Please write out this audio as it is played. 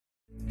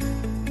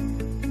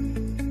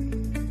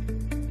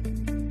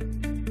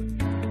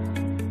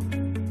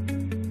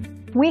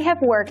We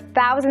have worked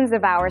thousands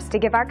of hours to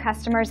give our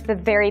customers the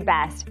very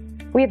best.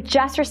 We have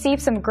just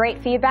received some great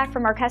feedback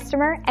from our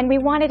customer, and we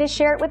wanted to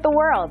share it with the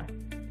world.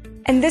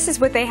 And this is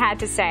what they had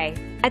to say.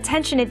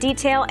 Attention to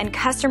detail and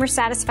customer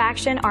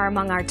satisfaction are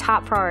among our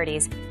top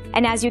priorities.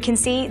 And as you can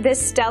see,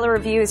 this stellar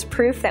review is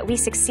proof that we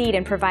succeed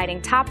in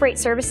providing top-rate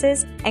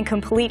services and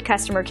complete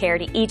customer care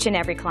to each and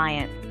every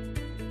client.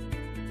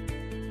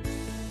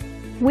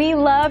 We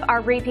love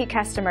our repeat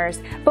customers,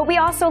 but we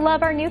also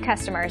love our new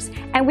customers,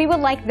 and we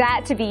would like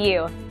that to be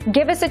you.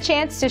 Give us a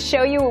chance to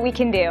show you what we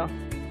can do.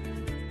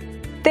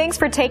 Thanks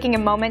for taking a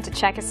moment to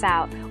check us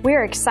out. We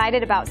are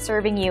excited about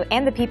serving you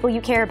and the people you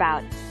care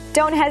about.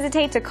 Don't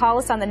hesitate to call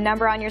us on the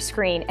number on your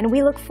screen, and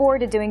we look forward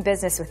to doing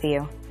business with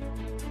you.